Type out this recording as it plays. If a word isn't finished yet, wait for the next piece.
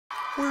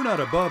We're not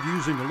above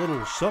using a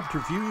little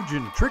subterfuge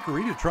and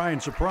trickery to try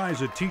and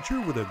surprise a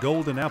teacher with a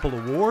Golden Apple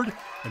Award,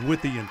 and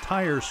with the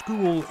entire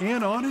school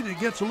in on it, it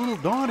gets a little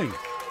daunting.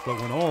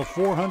 But when all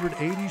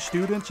 480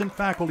 students and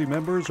faculty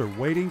members are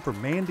waiting for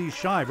Mandey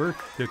Shiver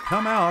to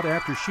come out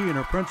after she and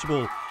her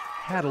principal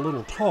had a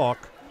little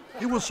talk,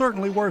 it was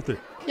certainly worth it.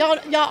 Y'all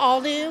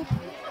all knew?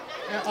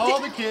 Yeah,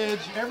 all the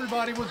kids,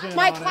 everybody was in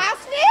My on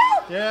class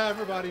knew? Yeah,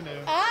 everybody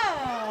knew.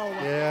 Oh.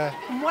 Yeah.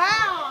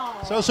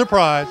 Wow. So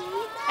surprised.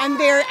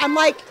 I'm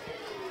like,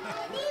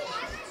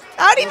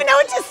 I don't even know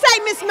what to say,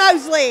 Miss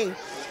Mosley.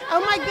 Oh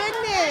my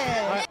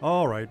goodness.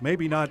 All right,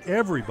 maybe not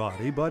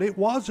everybody, but it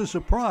was a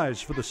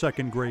surprise for the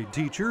second grade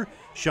teacher.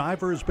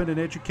 Shiver has been an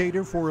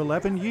educator for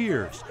 11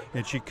 years,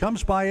 and she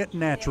comes by it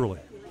naturally.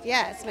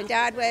 Yes, my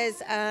dad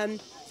was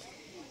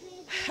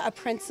a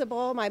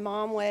principal. My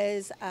mom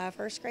was a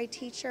first grade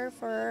teacher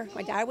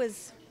my dad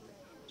was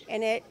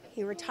in it.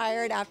 He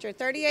retired after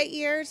 38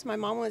 years. My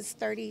mom was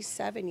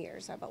 37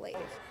 years, I believe.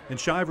 And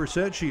Shiver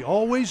said she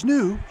always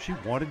knew she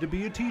wanted to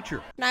be a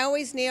teacher. And I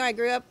always knew. I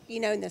grew up,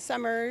 in the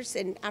summers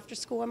and after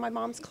school in my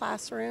mom's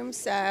classroom.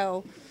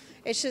 So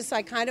it's just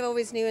I kind of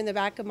always knew in the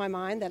back of my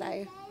mind that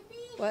I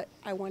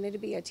wanted to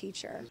be a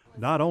teacher.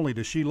 Not only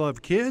does she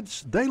love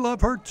kids, they love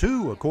her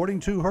too,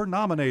 according to her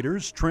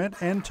nominators, Trent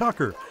and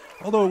Tucker.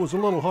 Although it was a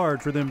little hard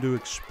for them to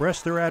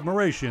express their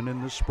admiration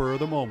in the spur of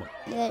the moment.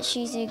 That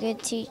she's a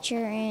good teacher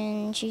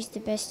and she's the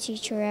best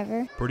teacher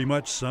ever. Pretty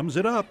much sums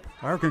it up.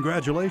 Our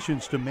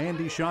congratulations to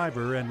Mandey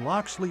Shiver and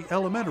Loxley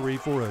Elementary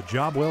for a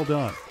job well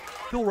done.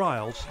 Phil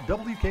Riles,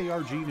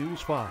 WKRG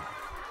News 5.